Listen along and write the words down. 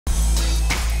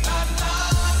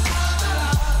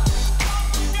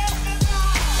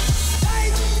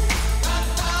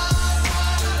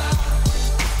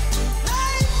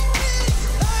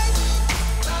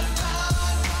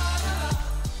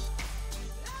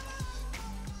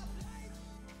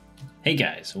Hey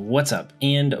guys, what's up?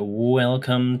 And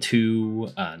welcome to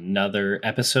another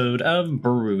episode of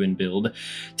Brew and Build.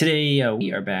 Today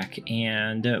we are back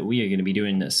and we are going to be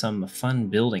doing some fun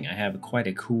building. I have quite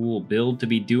a cool build to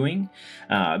be doing.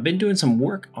 I've been doing some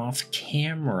work off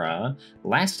camera.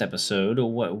 Last episode,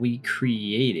 what we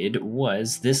created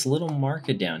was this little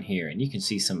market down here, and you can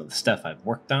see some of the stuff I've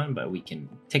worked on, but we can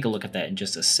take a look at that in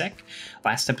just a sec.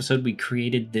 Last episode, we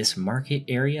created this market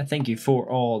area. Thank you for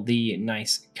all the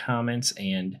nice comments.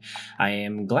 And I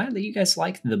am glad that you guys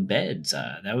liked the beds.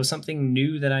 That was something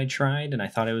new that I tried, and I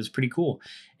thought it was pretty cool.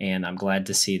 And I'm glad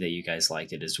to see that you guys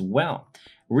liked it as well.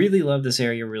 Really love this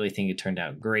area. Really think it turned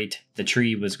out great. The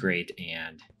tree was great,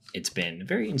 and it's been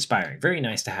very inspiring. Very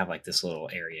nice to have like this little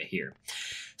area here.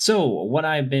 So what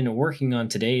I've been working on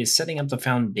today is setting up the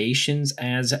foundations,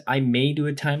 as I may do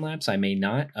a time lapse, I may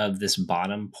not, of this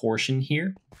bottom portion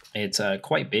here. It's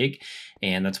quite big,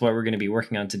 and that's what we're going to be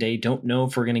working on today. Don't know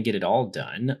if we're going to get it all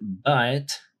done,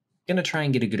 but I'm going to try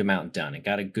and get a good amount done. I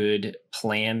got a good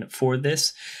plan for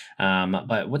this,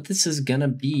 but what this is going to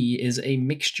be is a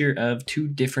mixture of two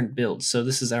different builds. So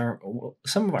this is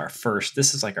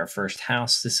this is like our first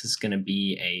house. This is going to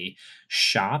be a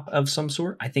shop of some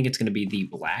sort. I think it's going to be the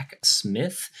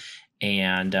blacksmith,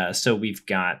 and so we've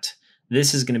got...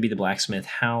 This is going to be the blacksmith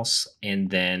house, and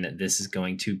then this is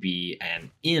going to be an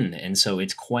inn. And so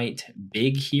it's quite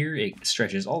big here. It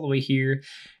stretches all the way here,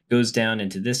 goes down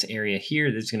into this area here.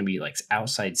 There's going to be like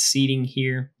outside seating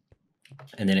here.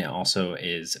 And then it also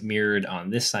is mirrored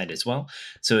on this side as well.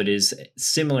 So it is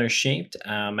similar shaped.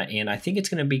 And I think it's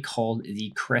going to be called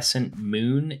the Crescent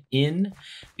Moon Inn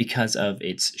because of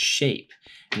its shape.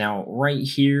 Now, right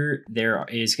here, there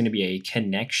is going to be a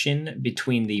connection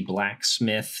between the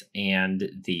blacksmith and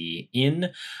the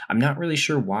inn. I'm not really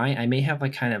sure why. I may have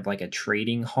like kind of like a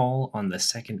trading hall on the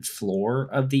second floor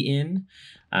of the inn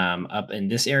up in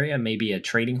this area, maybe a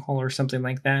trading hall or something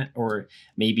like that. Or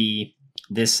maybe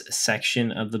this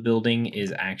section of the building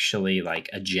is actually like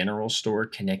a general store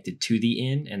connected to the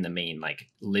inn, and the main like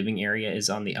living area is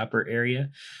on the upper area.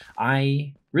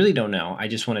 I really don't know. I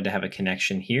just wanted to have a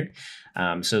connection here.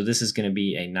 So this is going to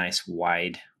be a nice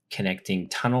wide connecting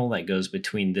tunnel that goes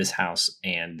between this house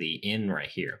and the inn right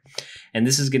here. And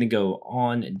this is going to go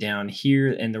on down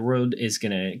here, and the road is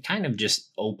going to kind of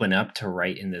just open up to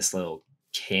right in this little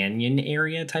canyon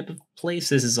area type of place.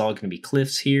 This is all going to be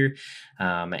cliffs here.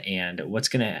 And what's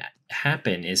going to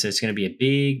happen is there's going to be a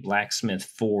big blacksmith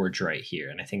forge right here.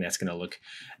 And I think that's going to look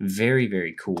very,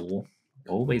 very cool.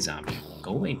 Go away, zombie.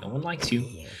 Go away. No one likes you.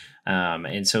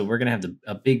 And so we're going to have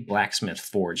a big blacksmith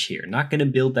forge here. Not going to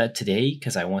build that today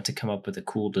because I want to come up with a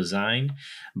cool design.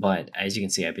 But as you can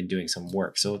see, I've been doing some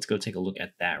work. So let's go take a look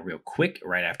at that real quick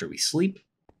right after we sleep.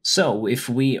 So if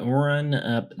we run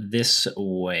up this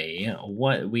way,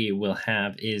 what we will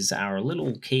have is our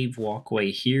little cave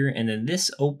walkway here, and then this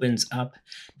opens up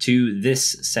to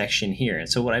this section here. And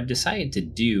so what I've decided to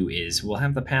do is we'll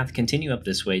have the path continue up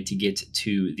this way to get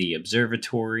to the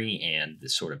observatory and the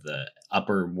sort of the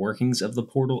upper workings of the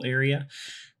portal area.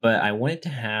 But I wanted to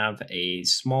have a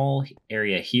small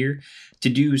area here to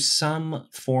do some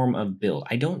form of build.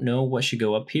 I don't know what should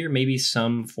go up here. Maybe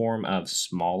some form of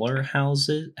smaller house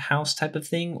type of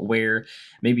thing, where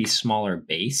maybe smaller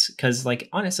base. Because like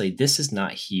honestly, this is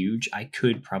not huge. I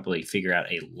could probably figure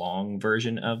out a long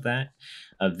version of that,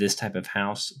 of this type of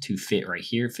house to fit right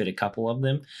here, fit a couple of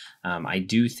them. I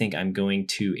do think I'm going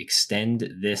to extend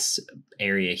this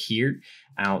area here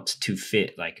out to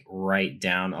fit like right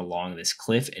down along this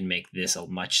cliff and make this a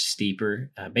much steeper,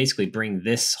 basically bring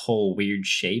this whole weird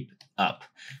shape up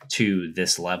to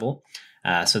this level.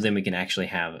 So then we can actually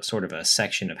have sort of a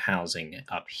section of housing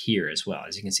up here as well.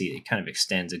 As you can see, it kind of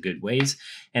extends a good ways,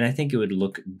 and I think it would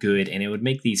look good, and it would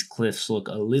make these cliffs look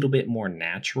a little bit more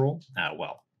natural.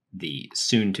 Well, the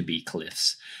soon-to-be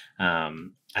cliffs.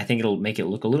 I think it'll make it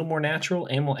look a little more natural,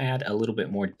 and will add a little bit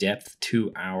more depth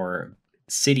to our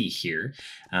city here,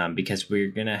 because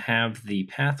we're going to have the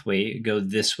pathway go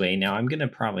this way. Now I'm going to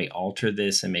probably alter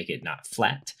this and make it not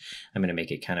flat. I'm going to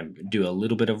make it kind of do a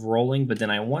little bit of rolling, but then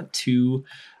I want to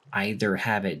either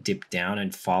have it dip down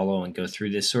and follow and go through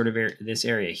this sort of this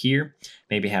area here,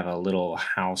 maybe have a little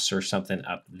house or something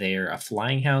up there, a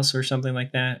flying house or something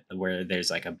like that, where there's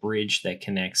like a bridge that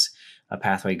connects. A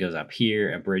pathway goes up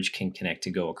here, a bridge can connect to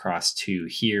go across to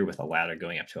here with a ladder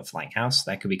going up to a flying house.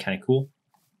 That could be kind of cool.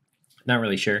 Not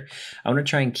really sure. I want to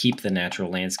try and keep the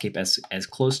natural landscape as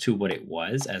close to what it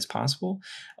was as possible,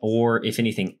 or if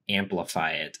anything,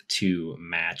 amplify it to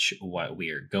match what we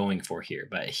are going for here.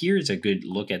 But here's a good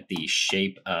look at the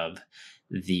shape of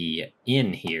the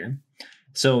inn here.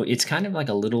 So it's kind of like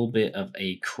a little bit of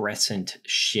a crescent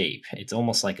shape. It's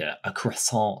almost like a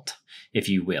croissant, if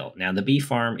you will. Now the bee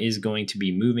farm is going to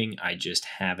be moving. I just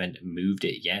haven't moved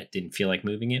it yet. Didn't feel like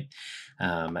moving it.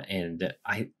 And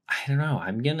I don't know.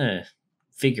 I'm gonna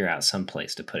figure out some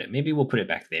place to put it. Maybe we'll put it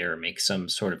back there or make some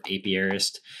sort of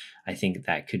apiarist. I think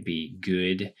that could be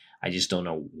good. I just don't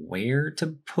know where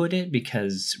to put it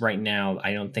because right now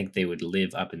I don't think they would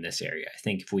live up in this area. I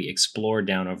think if we explore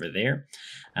down over there,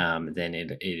 then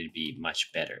it'd be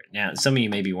much better. Now, some of you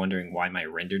may be wondering why my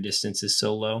render distance is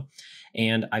so low.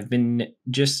 And I've been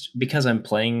just because I'm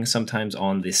playing sometimes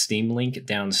on the Steam Link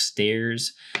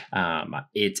downstairs,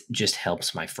 it just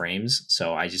helps my frames.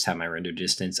 So I just have my render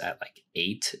distance at like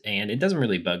 8, and it doesn't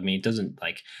really bug me. It doesn't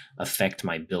like affect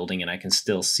my building, and I can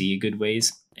still see a good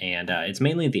ways. And it's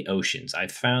mainly the oceans.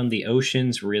 I've found the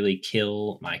oceans really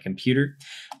kill my computer.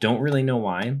 Don't really know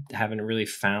why. Haven't really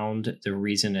found the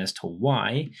reason as to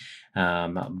why.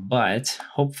 But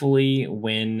hopefully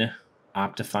when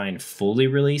Optifine fully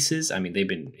releases, I mean,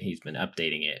 he's been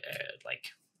updating it like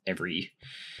every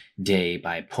day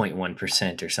by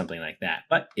 0.1% or something like that.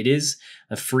 But it is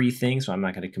a free thing, so I'm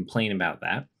not going to complain about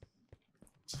that.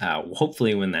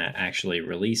 Hopefully when that actually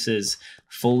releases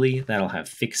fully, that'll have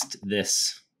fixed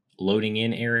this loading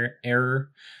in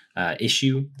error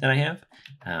issue that I have.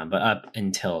 But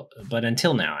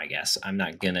until now, I guess I'm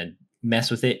not gonna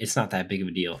mess with it. It's not that big of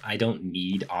a deal. I don't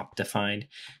need Optifine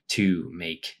to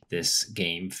make this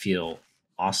game feel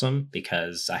awesome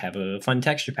because I have a fun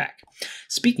texture pack.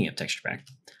 Speaking of texture pack,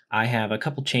 I have a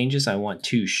couple changes I want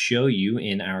to show you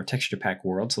in our texture pack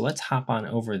world. So let's hop on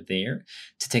over there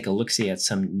to take a look-see at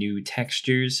some new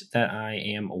textures that I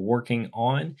am working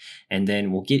on. And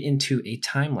then we'll get into a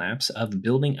time lapse of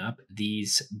building up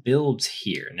these builds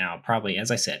here. Now, probably,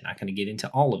 as I said, not going to get into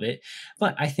all of it,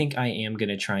 but I think I am going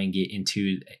to try and get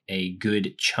into a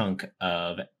good chunk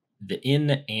of the in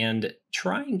and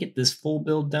try and get this full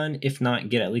build done. If not,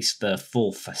 get at least the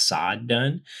full facade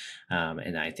done.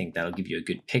 And I think that'll give you a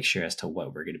good picture as to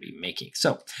what we're going to be making.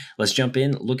 So let's jump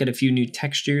in, look at a few new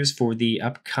textures for the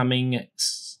upcoming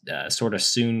sort of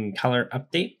soon color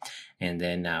update. And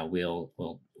then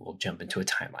we'll jump into a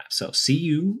time lapse. So see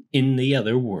you in the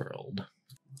other world.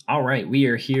 All right, we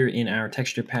are here in our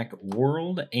texture pack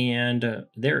world, and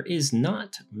there is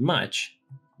not much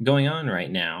going on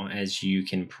right now, as you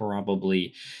can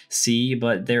probably see,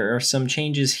 but there are some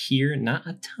changes here, not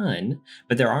a ton,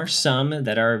 but there are some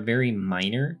that are very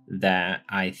minor that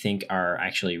I think are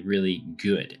actually really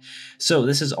good. So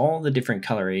this is all the different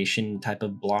coloration type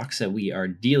of blocks that we are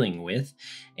dealing with,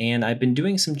 and I've been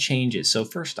doing some changes. So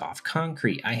first off,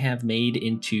 concrete I have made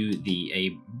into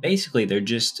basically they're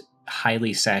just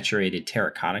highly saturated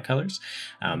terracotta colors.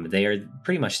 They are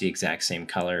pretty much the exact same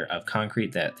color of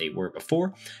concrete that they were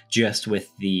before, just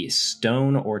with the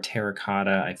stone or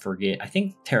terracotta. I forget. I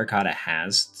think terracotta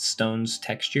has stone's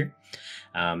texture.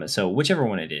 So whichever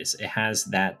one it is, it has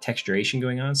that texturation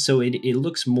going on. So it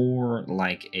looks more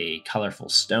like a colorful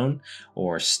stone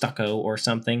or stucco or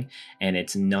something, and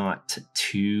it's not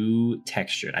too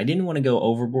textured. I didn't want to go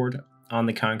overboard on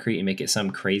the concrete and make it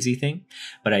some crazy thing,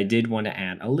 but I did want to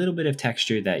add a little bit of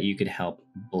texture that you could help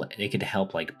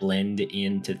like blend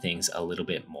into things a little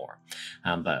bit more,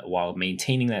 but while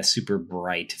maintaining that super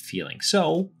bright feeling.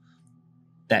 So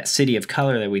that city of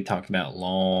color that we talked about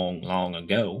long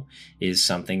ago is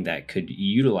something that could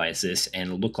utilize this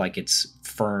and look like it's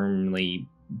firmly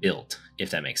built,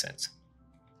 if that makes sense.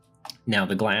 Now,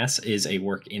 the glass is a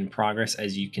work in progress,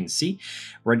 as you can see.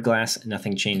 Red glass,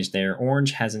 nothing changed there.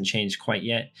 Orange hasn't changed quite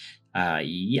yet.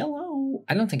 Yellow,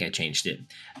 I don't think I changed it.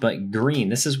 But green,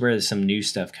 this is where some new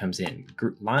stuff comes in.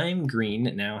 Lime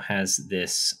green now has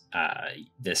this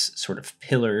sort of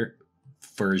pillar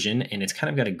version, and it's kind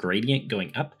of got a gradient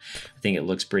going up. I think it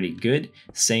looks pretty good.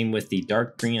 Same with the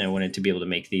dark green. I wanted to be able to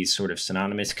make these sort of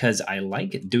synonymous because I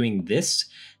like doing this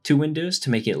to windows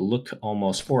to make it look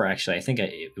almost, or actually I think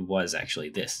it was actually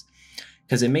this,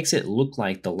 because it makes it look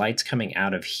like the light's coming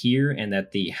out of here and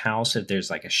that the house, if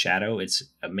there's like a shadow, it's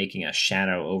making a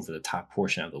shadow over the top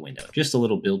portion of the window. Just a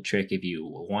little build trick if you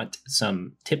want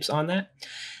some tips on that.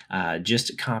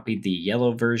 Just copied the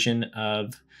yellow version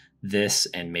of this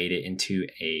and made it into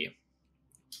a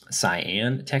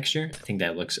cyan texture. I think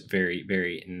that looks very,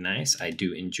 very nice. I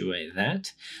do enjoy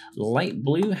that. Light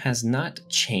blue has not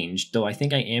changed, though I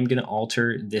think I am going to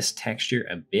alter this texture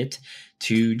a bit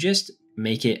to just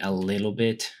make it a little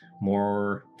bit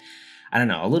more, I don't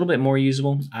know, a little bit more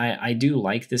usable. I do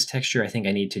like this texture. I think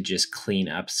I need to just clean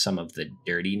up some of the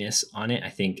dirtiness on it. I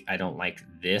think I don't like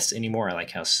this anymore. I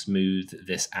like how smooth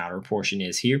this outer portion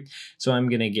is here. So I'm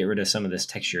going to get rid of some of this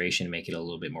texturation and make it a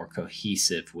little bit more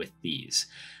cohesive with these.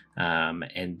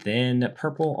 And then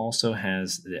purple also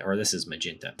has, or this is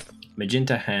magenta.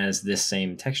 Magenta has this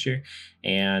same texture,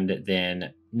 and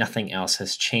then nothing else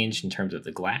has changed in terms of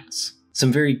the glass.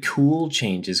 Some very cool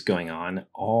changes going on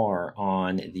are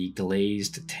on the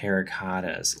glazed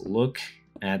terracottas. Look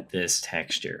at this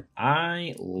texture.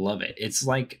 I love it. It's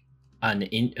like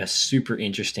a super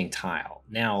interesting tile.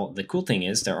 Now, the cool thing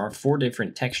is there are 4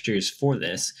 different textures for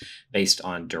this based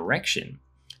on direction.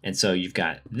 And so you've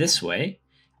got this way,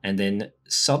 and then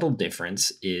subtle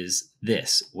difference is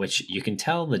this, which you can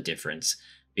tell the difference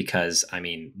because, I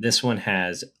mean, this one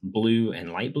has blue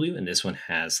and light blue, and this one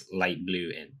has light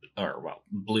blue and,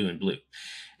 blue and blue.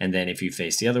 And then if you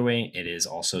face the other way, it is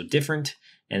also different.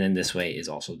 And then this way is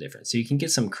also different. So you can get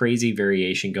some crazy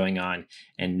variation going on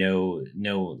and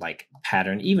no like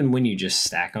pattern. Even when you just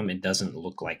stack them, it doesn't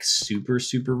look like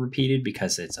super repeated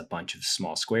because it's a bunch of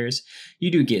small squares. You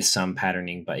do get some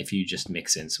patterning, but if you just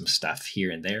mix in some stuff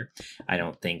here and there, I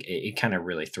don't think it kind of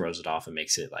really throws it off and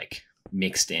makes it like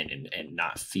mixed in and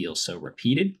not feel so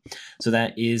repeated. So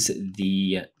that is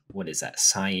the, what is that,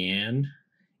 cyan?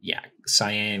 Yeah,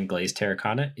 cyan glazed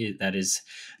terracotta. That is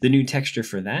the new texture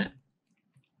for that.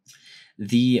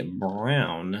 The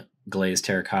brown glazed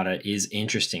terracotta is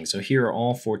interesting. So here are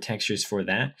all 4 textures for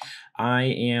that. I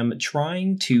am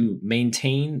trying to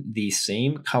maintain the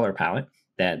same color palette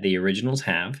that the originals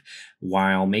have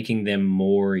while making them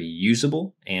more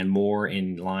usable and more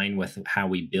in line with how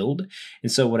we build.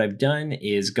 And so what I've done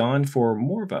is gone for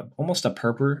more of almost a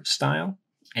purple style,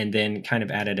 and then kind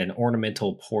of added an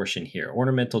ornamental portion here,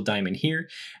 ornamental diamond here.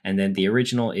 And then the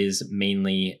original is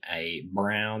mainly a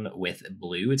brown with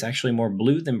blue. It's actually more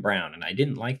blue than brown. And I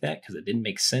didn't like that because it didn't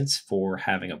make sense for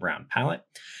having a brown palette.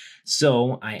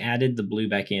 So I added the blue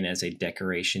back in as a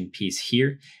decoration piece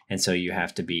here. And so you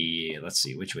have to be, let's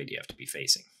see, which way do you have to be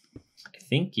facing? I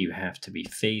think you have to be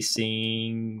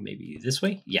facing maybe this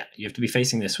way. Yeah, you have to be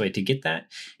facing this way to get that.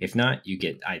 If not, you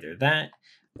get either that,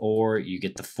 or you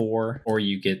get the 4, or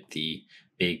you get the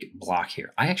big block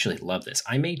here. I actually love this.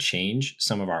 I may change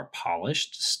some of our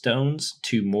polished stones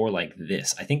to more like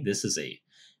this. I think this is a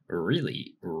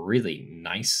really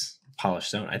nice polished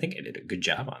stone. I think I did a good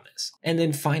job on this. And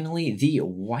then finally, the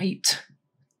white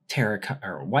terracotta,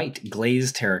 or white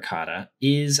glazed terracotta,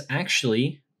 is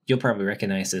actually, you'll probably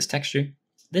recognize this texture.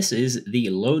 This is the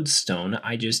lodestone.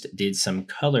 I just did some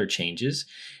color changes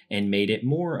and made it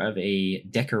more of a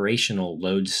decorational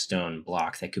lodestone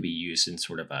block that could be used in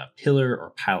sort of a pillar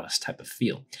or palace type of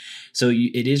feel. So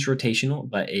it is rotational,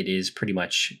 but it is pretty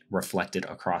much reflected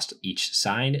across each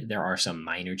side. There are some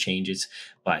minor changes,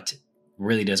 but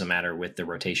really doesn't matter with the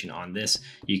rotation on this.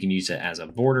 You can use it as a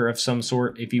border of some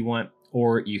sort if you want,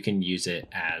 or you can use it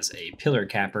as a pillar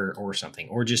capper or something,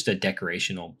 or just a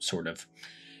decorational sort of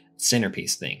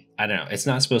centerpiece thing. I don't know. It's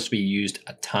not supposed to be used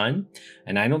a ton,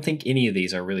 and I don't think any of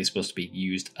these are really supposed to be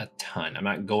used a ton. I'm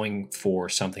not going for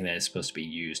something that is supposed to be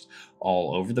used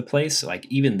all over the place. Like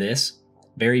even this,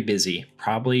 very busy,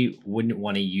 probably wouldn't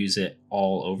want to use it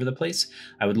all over the place.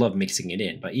 I would love mixing it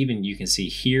in, but even you can see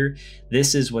here,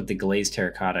 this is what the glazed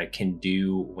terracotta can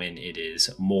do when it is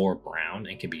more brown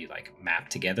and can be like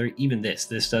mapped together. Even this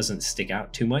doesn't stick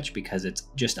out too much because it's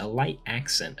just a light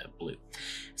accent of blue.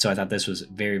 So I thought this was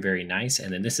very nice.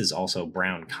 And then this is also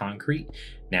brown concrete.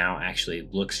 Now actually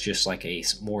looks just like a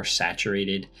more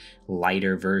saturated,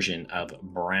 lighter version of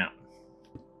brown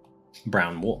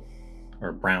wool,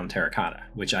 or brown terracotta,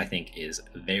 which I think is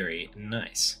very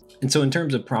nice. And so in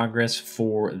terms of progress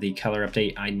for the color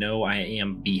update, I know I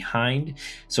am behind,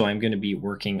 so I'm going to be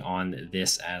working on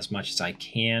this as much as I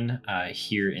can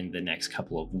here in the next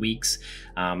couple of weeks.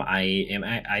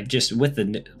 I just, with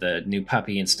the new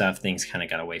puppy and stuff, things kind of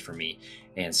got away from me.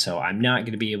 And so I'm not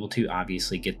going to be able to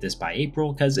obviously get this by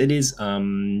April because it is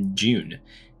June.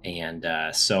 And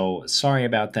so sorry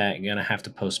about that. I'm going to have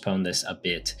to postpone this a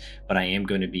bit, but I am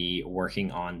going to be working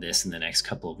on this in the next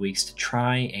couple of weeks to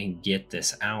try and get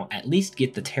this out, at least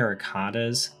get the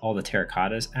terracottas, all the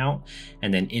terracottas out.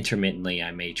 And then intermittently, I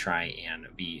may try and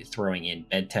be throwing in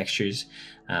bed textures.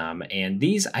 And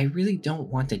these, I really don't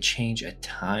want to change a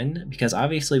ton because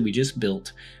obviously we just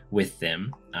built with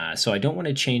them. So I don't want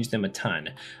to change them a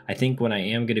ton. I think what I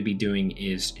am going to be doing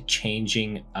is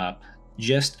changing up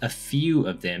just a few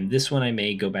of them. This one I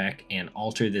may go back and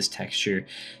alter this texture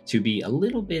to be a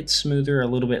little bit smoother, a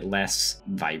little bit less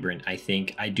vibrant. I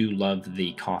think I do love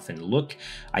the coffin look.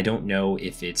 I don't know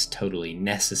if it's totally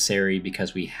necessary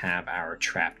because we have our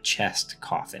trap chest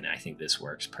coffin. I think this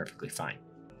works perfectly fine.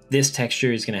 This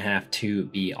texture is going to have to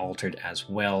be altered as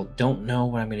well. Don't know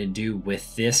what I'm going to do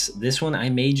with this. This one I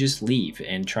may just leave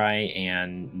and try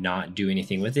and not do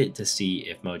anything with it to see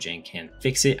if Mojang can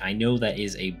fix it. I know that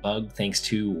is a bug thanks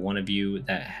to one of you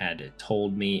that had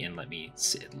told me and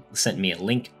sent me a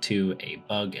link to a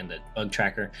bug in the bug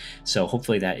tracker. So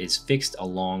hopefully that is fixed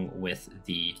along with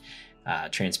the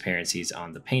transparencies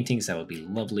on the paintings. That would be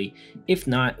lovely. If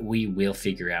not, we will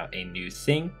figure out a new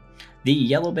thing. The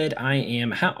yellow bed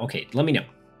okay, let me know.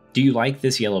 Do you like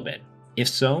this yellow bed? If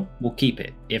so, we'll keep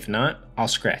it. If not, I'll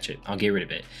scratch it. I'll get rid of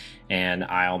it. And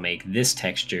I'll make this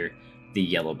texture the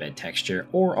yellow bed texture,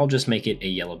 or I'll just make it a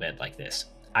yellow bed like this.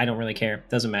 I don't really care.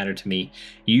 Doesn't matter to me.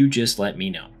 You just let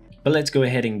me know. But let's go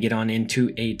ahead and get on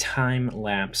into a time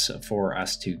lapse for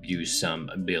us to do some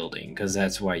building, because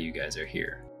that's why you guys are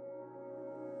here.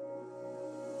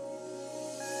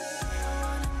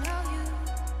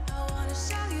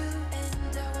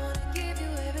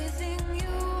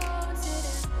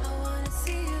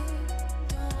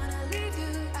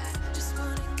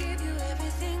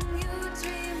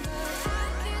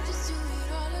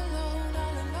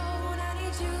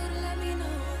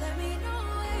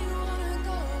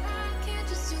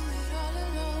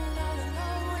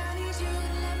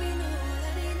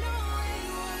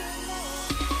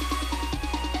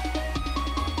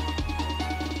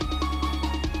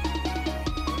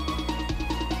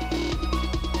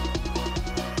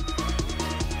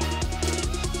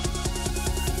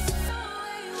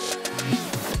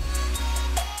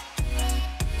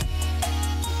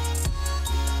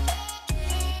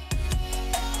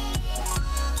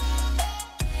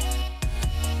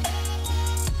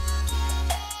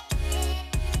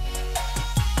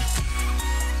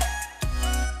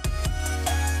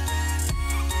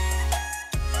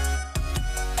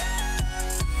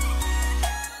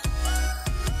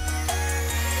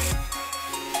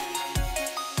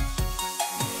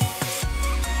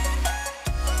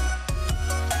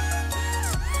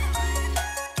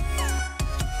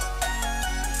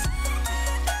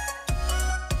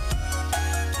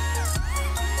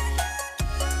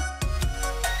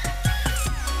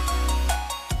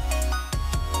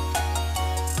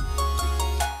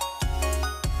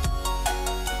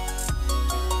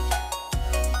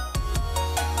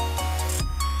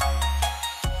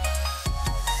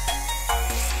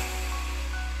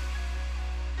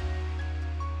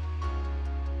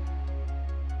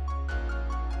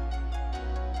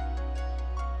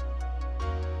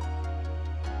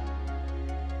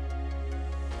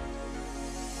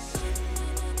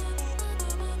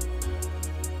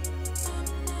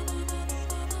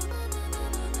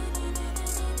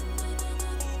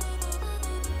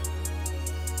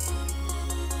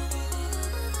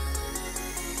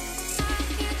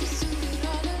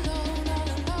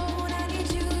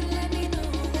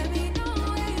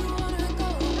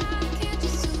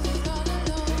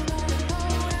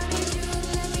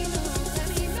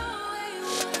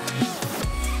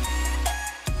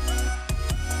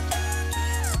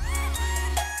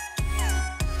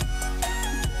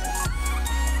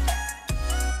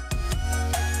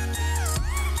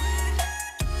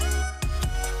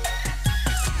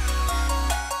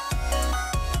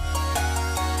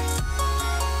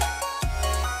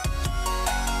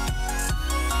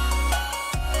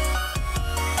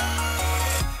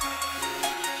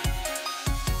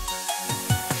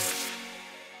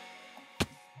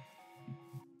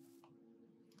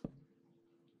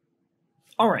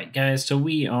 All right, guys, so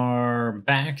we are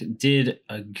back. Did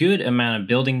a good amount of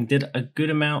building, did a good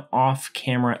amount off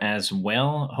camera as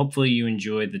well. Hopefully you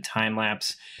enjoyed the time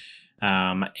lapse.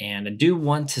 And I do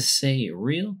want to say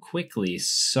real quickly,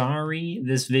 sorry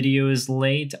this video is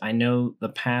late. I know the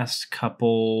past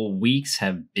couple weeks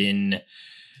have been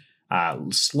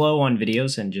slow on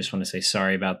videos, and just want to say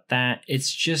sorry about that.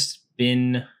 It's just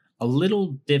been a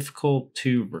little difficult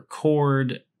to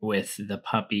record with the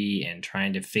puppy and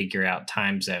trying to figure out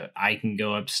times that I can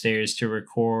go upstairs to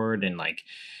record and like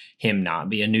him not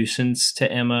be a nuisance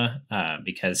to Emma,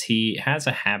 because he has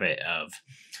a habit of,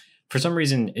 for some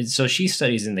reason, so she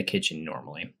studies in the kitchen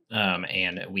normally,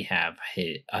 and we have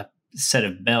a set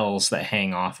of bells that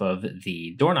hang off of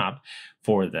the doorknob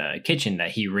for the kitchen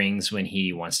that he rings when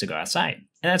he wants to go outside.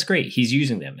 And that's great. He's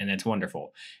using them, and it's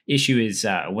wonderful. Issue is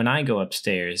when I go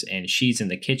upstairs and she's in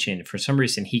the kitchen, for some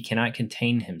reason, he cannot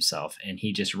contain himself, and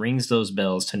he just rings those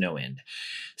bells to no end.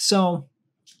 So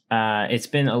it's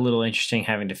been a little interesting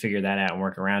having to figure that out and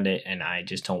work around it, and I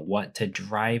just don't want to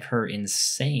drive her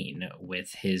insane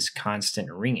with his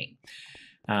constant ringing.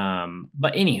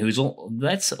 But anywho,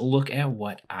 let's look at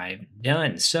what I've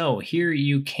done. So here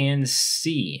you can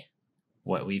see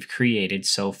what we've created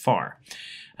so far.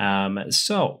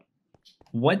 So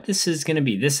what this is going to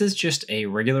be, this is just a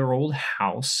regular old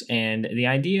house, and the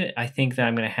idea I think that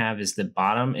I'm going to have is the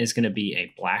bottom is going to be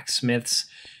a blacksmith's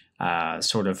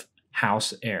sort of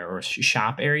house or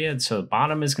shop area. So the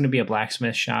bottom is going to be a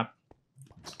blacksmith shop.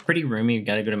 Pretty roomy. You've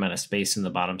got a good amount of space in the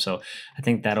bottom, so I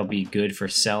think that'll be good for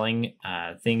selling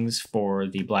things for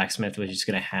the blacksmith, which is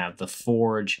going to have the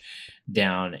forge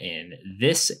down in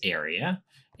this area.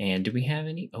 And do we have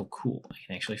any? Oh, cool. I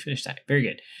can actually finish that. Very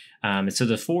good. So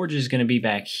the forge is going to be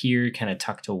back here, kind of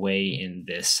tucked away in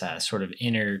this sort of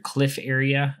inner cliff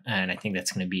area. And I think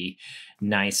that's going to be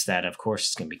nice. That, of course,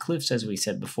 it's going to be cliffs, as we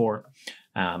said before.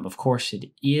 Of course,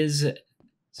 it is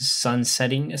sun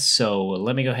setting, so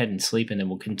let me go ahead and sleep and then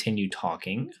we'll continue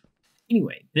talking.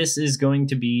 Anyway, this is going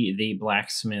to be the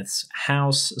blacksmith's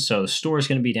house. So the store is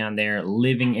going to be down there,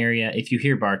 living area. If you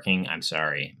hear barking, I'm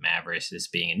sorry. Mavericks is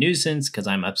being a nuisance because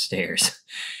I'm upstairs.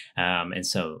 And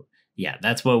so, yeah,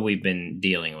 that's what we've been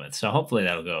dealing with. So hopefully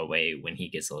that'll go away when he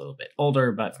gets a little bit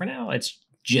older. But for now, it's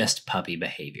just puppy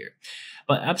behavior.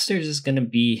 But upstairs is going to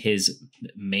be his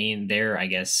main there, I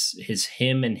guess,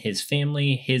 him and his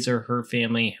family, his or her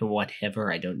family,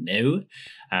 whatever, I don't know.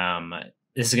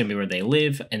 This is going to be where they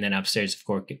live. And then upstairs,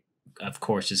 of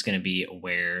course, is going to be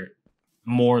where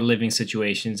more living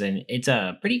situations. And it's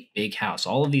a pretty big house.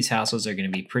 All of these houses are going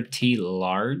to be pretty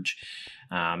large.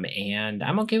 And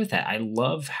I'm okay with that. I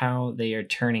love how they are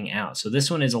turning out. So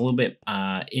this one is a little bit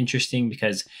interesting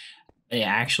because it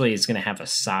actually is going to have a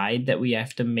side that we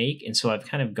have to make. And so I've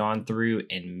kind of gone through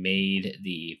and made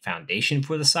the foundation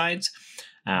for the sides.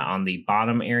 On the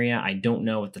bottom area, I don't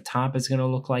know what the top is going to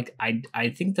look like. I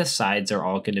think the sides are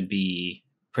all going to be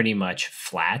pretty much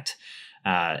flat.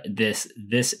 This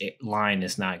line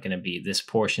is not going to be, this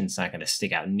portion is not going to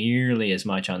stick out nearly as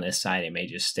much on this side. It may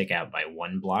just stick out by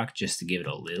one block just to give it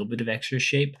a little bit of extra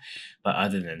shape. But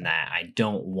other than that, I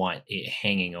don't want it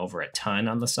hanging over a ton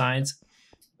on the sides.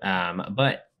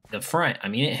 But the front, I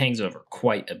mean, it hangs over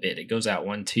quite a bit. It goes out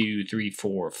 1, 2, 3,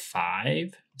 4,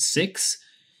 5, 6.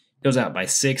 It goes out by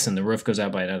 6, and the roof goes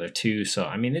out by another 2. So,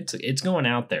 I mean, it's going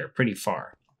out there pretty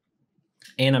far.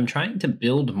 And I'm trying to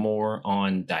build more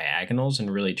on diagonals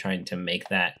and really trying to make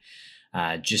that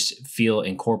just feel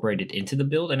incorporated into the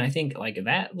build. And I think like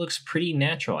that looks pretty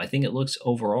natural. I think it looks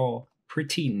overall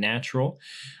pretty natural.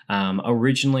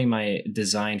 Originally, my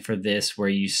design for this, where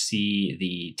you see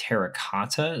the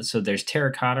terracotta, so there's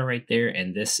terracotta right there,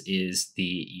 and this is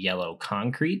the yellow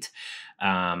concrete.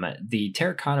 The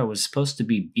terracotta was supposed to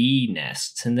be bee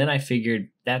nests, and then I figured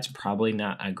that's probably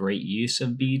not a great use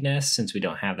of bee nests since we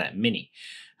don't have that many.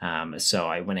 So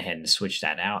I went ahead and switched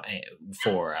that out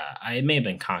for, it may have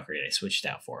been concrete I switched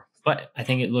out for, but I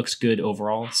think it looks good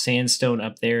overall. Sandstone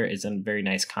up there is a very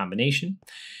nice combination.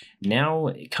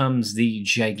 Now comes the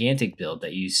gigantic build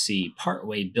that you see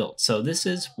partway built. So this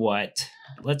is what,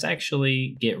 let's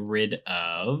actually get rid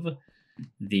of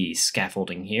the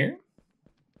scaffolding here.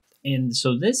 And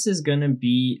so this is going to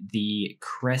be the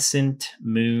Crescent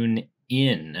Moon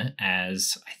Inn,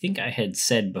 as I think I had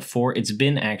said before. It's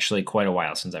been actually quite a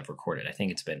while since I've recorded. I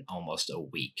think it's been almost a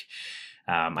week.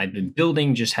 I've been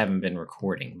building, just haven't been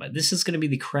recording. But this is going to be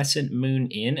the Crescent Moon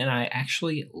Inn, and I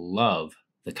actually love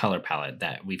the color palette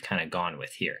that we've kind of gone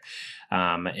with here.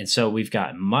 And so we've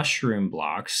got mushroom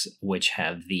blocks, which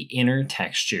have the inner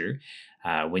texture.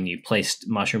 When you place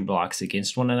mushroom blocks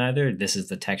against one another, this is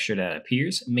the texture that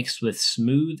appears, mixed with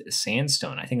smooth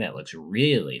sandstone. I think that looks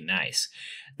really nice.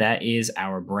 That is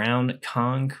our brown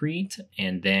concrete,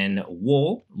 and then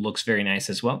wool looks very nice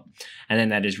as well. And then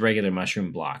that is regular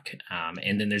mushroom block.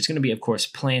 And then there's going to be, of course,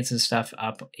 plants and stuff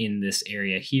up in this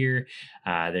area here.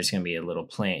 There's going to be a little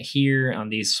plant here on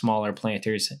these smaller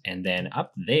planters. And then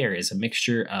up there is a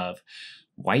mixture of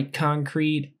white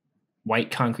concrete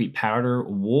powder,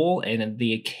 wool, and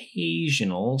the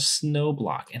occasional snow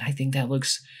block. And I think that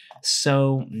looks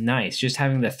so nice. Just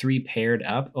having the 3 paired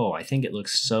up. Oh, I think it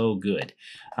looks so good.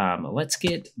 Let's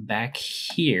get back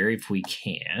here if we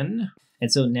can.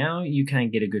 And so now you kind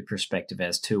of get a good perspective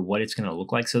as to what it's going to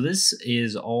look like. So this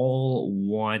is all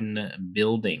one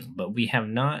building, but we have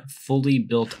not fully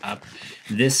built up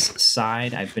this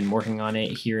side. I've been working on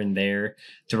it here and there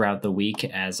throughout the week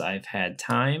as I've had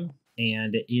time.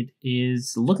 And it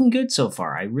is looking good so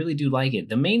far. I really do like it.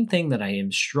 The main thing that I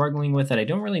am struggling with that I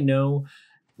don't really know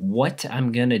what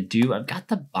I'm going to do, I've got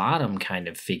the bottom kind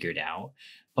of figured out,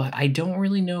 but I don't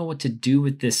really know what to do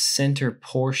with this center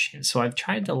portion. So I've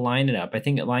tried to line it up. I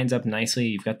think it lines up nicely.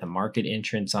 You've got the market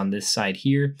entrance on this side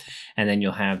here, and then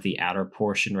you'll have the outer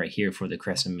portion right here for the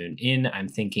Crescent Moon Inn. I'm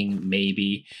thinking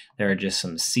maybe there's just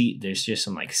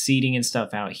some like seating and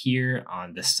stuff out here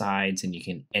on the sides, and you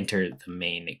can enter the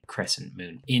main Crescent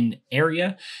Moon Inn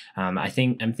area.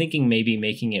 I'm thinking maybe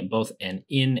making it both an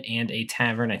inn and a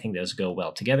tavern. I think those go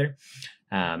well together.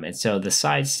 And so the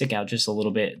sides stick out just a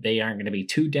little bit. They aren't going to be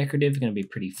too decorative, going to be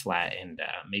pretty flat, and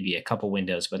maybe a couple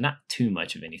windows, but not too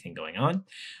much of anything going on.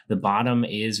 The bottom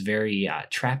is very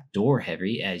trapdoor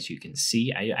heavy, as you can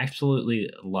see. I absolutely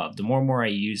love. The more and more I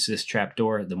use this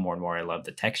trapdoor, the more and more I love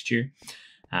the texture.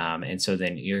 And so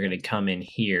then you're going to come in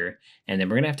here, and then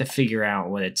we're going to have to figure out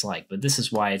what it's like. But this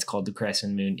is why it's called the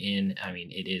Crescent Moon Inn. I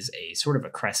mean, it is a sort of a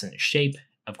crescent shape.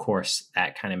 Of course,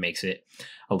 that kind of makes it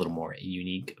a little more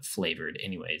unique flavored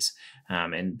anyways.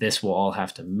 And this will all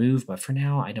have to move, but for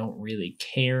now, I don't really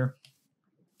care.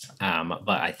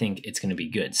 But I think it's going to be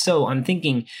good. So I'm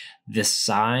thinking the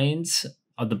sides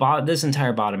of the bottom, this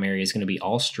entire bottom area is going to be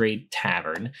all straight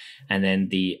tavern. And then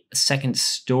the second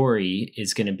story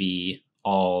is going to be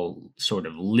all sort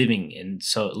of living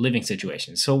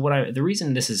situations. So the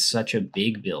reason this is such a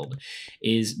big build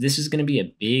is this is going to be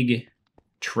a big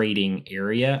trading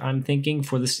area, I'm thinking,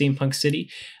 for the Steampunk City.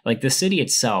 Like, the city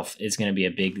itself is going to be a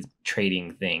big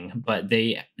trading thing, but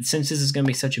since this is going to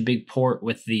be such a big port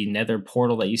with the Nether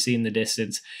portal that you see in the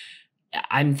distance,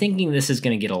 I'm thinking this is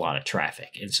going to get a lot of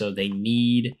traffic, and so they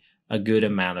need a good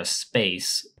amount of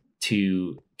space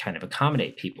to kind of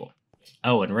accommodate people.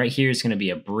 Oh, and right here is going to be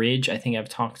a bridge. I think I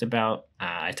talked about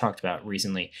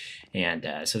recently, and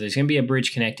so there's going to be a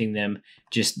bridge connecting them.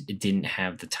 Just didn't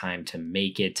have the time to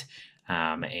make it.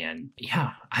 And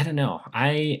yeah, I don't know.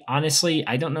 I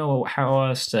don't know how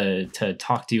else to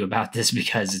talk to you about this,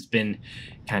 because it's been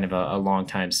kind of a long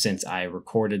time since I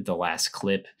recorded the last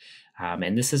clip.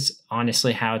 And this is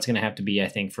honestly how it's going to have to be, I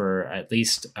think, for at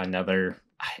least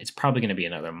it's probably going to be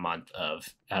another month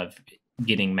of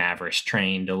getting Maverick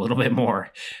trained a little bit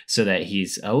more so that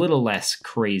he's a little less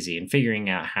crazy and figuring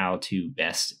out how to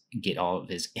best get all of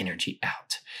his energy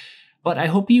out. But I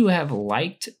hope you have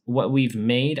liked what we've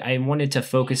made. I wanted to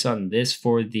focus on this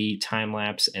for the time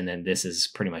lapse, and then this is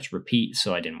pretty much repeat,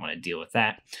 so I didn't want to deal with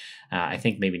that. I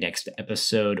think maybe next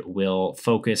episode we'll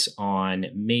focus on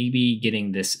maybe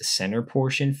getting this center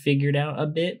portion figured out a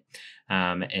bit,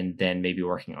 and then maybe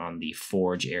working on the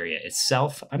forge area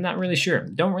itself. I'm not really sure.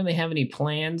 Don't really have any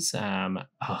plans.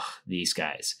 These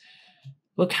guys.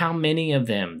 Look how many of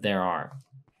them there are.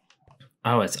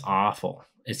 Oh, it's awful.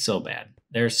 It's so bad.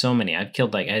 There's so many. I've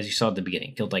killed, like, as you saw at the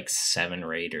beginning, killed like 7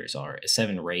 raids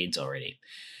already.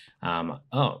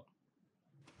 Oh,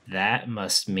 that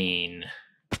must mean,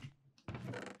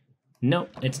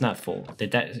 nope, it's not full.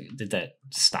 Did that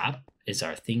stop? Is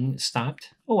our thing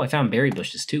stopped? Oh, I found berry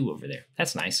bushes too over there.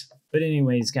 That's nice. But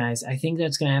anyways, guys, I think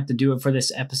that's going to have to do it for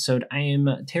this episode. I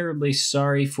am terribly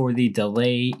sorry for the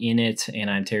delay in it, and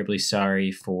I'm terribly sorry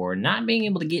for not being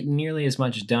able to get nearly as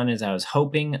much done as I was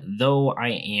hoping, though I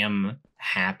am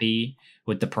happy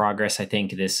with the progress. I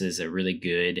think this is a really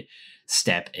good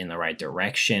step in the right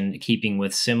direction, keeping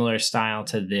with similar style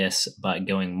to this, but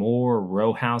going more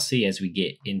row housey as we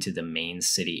get into the main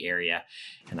city area.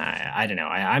 And I don't know,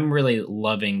 I'm really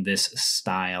loving this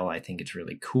style. I think it's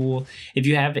really cool. If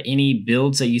you have any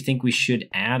builds that you think we should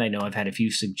add, I know I've had a few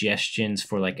suggestions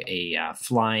for like a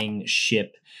flying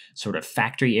ship sort of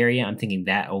factory area. I'm thinking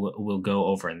that will go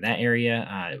over in that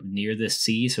area near the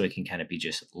sea, so it can kind of be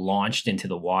just launched into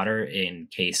the water in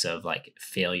case of like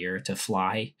failure to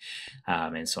fly.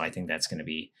 And so I think that's going to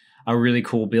be a really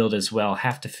cool build as well.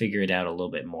 Have to figure it out a little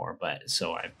bit more, but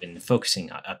so I've been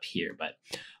focusing up here. But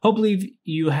hopefully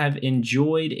you have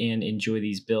enjoyed and enjoy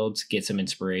these builds, get some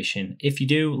inspiration. If you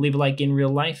do, leave a like in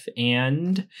real life,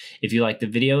 and if you like the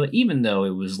video, even though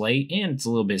it was late and it's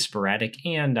a little bit sporadic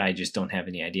and I just don't have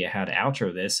any idea how to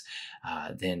outro this,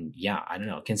 then yeah, I don't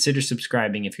know, consider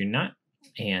subscribing if you're not.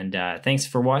 And thanks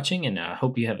for watching, and I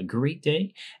hope you have a great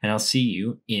day, and I'll see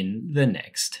you in the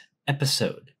next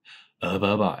episode.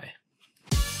 Bye-bye.